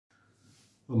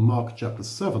on Mark chapter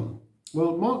 7.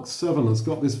 Well, Mark 7 has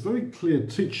got this very clear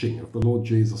teaching of the Lord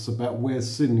Jesus about where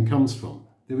sin comes from.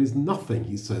 There is nothing,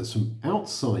 he says, from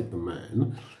outside the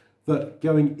man that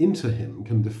going into him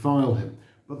can defile him.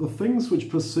 But the things which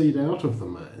proceed out of the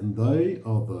man, they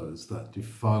are those that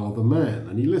defile the man.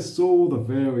 And he lists all the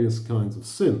various kinds of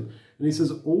sin. And he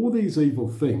says all these evil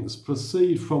things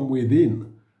proceed from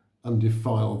within and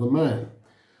defile the man.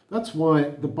 That's why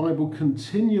the Bible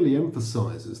continually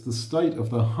emphasizes the state of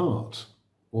the heart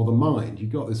or the mind. You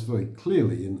got this very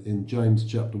clearly in James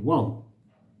chapter 1.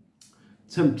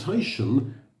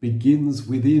 Temptation begins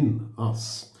within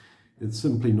us. It's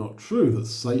simply not true that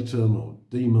Satan or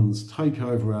demons take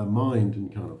over our mind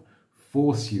and kind of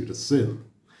force you to sin.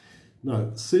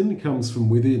 No, sin comes from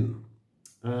within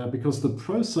because the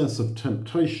process of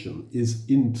temptation is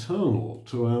internal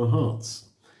to our hearts.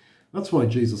 That's why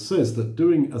Jesus says that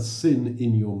doing a sin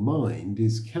in your mind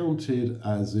is counted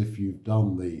as if you've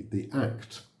done the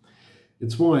act.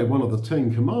 It's why one of the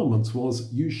 10 commandments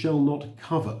was, you shall not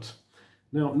covet.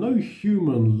 Now, no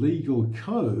human legal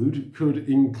code could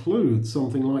include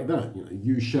something like that. You know,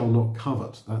 you shall not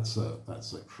covet. That's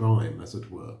a crime, as it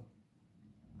were.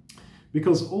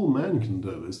 Because all man can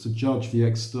do is to judge the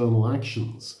external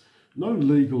actions. No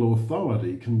legal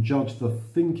authority can judge the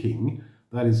thinking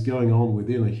that is going on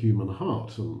within a human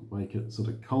heart and make it sort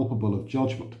of culpable of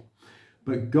judgment.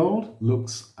 But God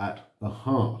looks at the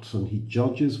heart and he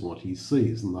judges what he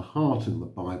sees. And the heart in the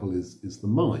Bible is the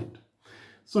mind.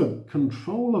 So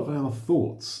control of our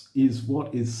thoughts is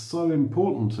what is so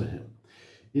important to him.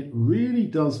 It really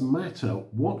does matter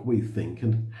what we think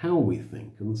and how we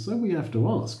think. And so we have to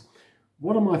ask,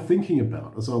 what am I thinking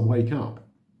about as I wake up,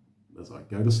 as I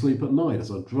go to sleep at night,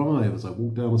 as I drive, as I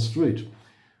walk down the street?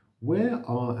 Where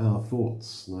are our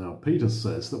thoughts? Now, Peter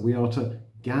says that we are to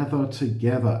gather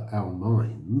together our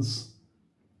minds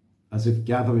as if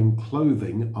gathering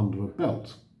clothing under a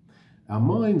belt. Our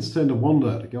minds tend to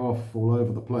wander, to go off all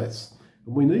over the place,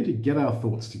 and we need to get our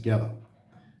thoughts together.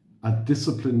 A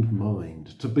disciplined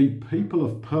mind, to be people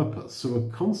of purpose who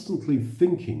are constantly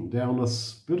thinking down a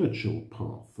spiritual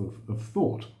path of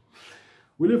thought.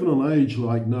 We live in an age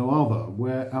like no other,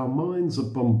 where our minds are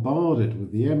bombarded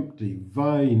with the empty,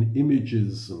 vain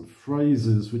images and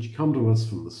phrases which come to us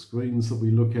from the screens that we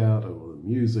look at or the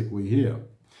music we hear.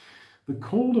 The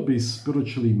call to be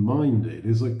spiritually minded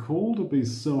is a call to be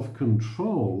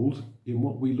self-controlled in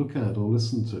what we look at or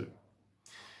listen to.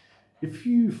 If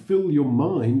you fill your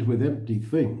mind with empty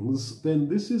things, then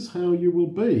this is how you will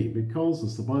be, because,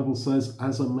 as the Bible says,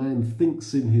 as a man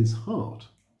thinks in his heart,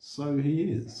 so he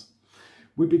is.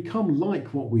 We become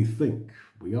like what we think.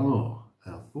 We are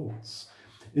our thoughts.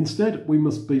 Instead, we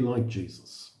must be like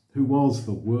Jesus, who was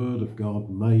the Word of God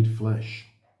made flesh.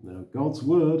 Now, God's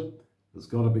Word has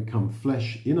got to become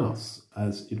flesh in us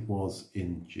as it was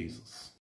in Jesus.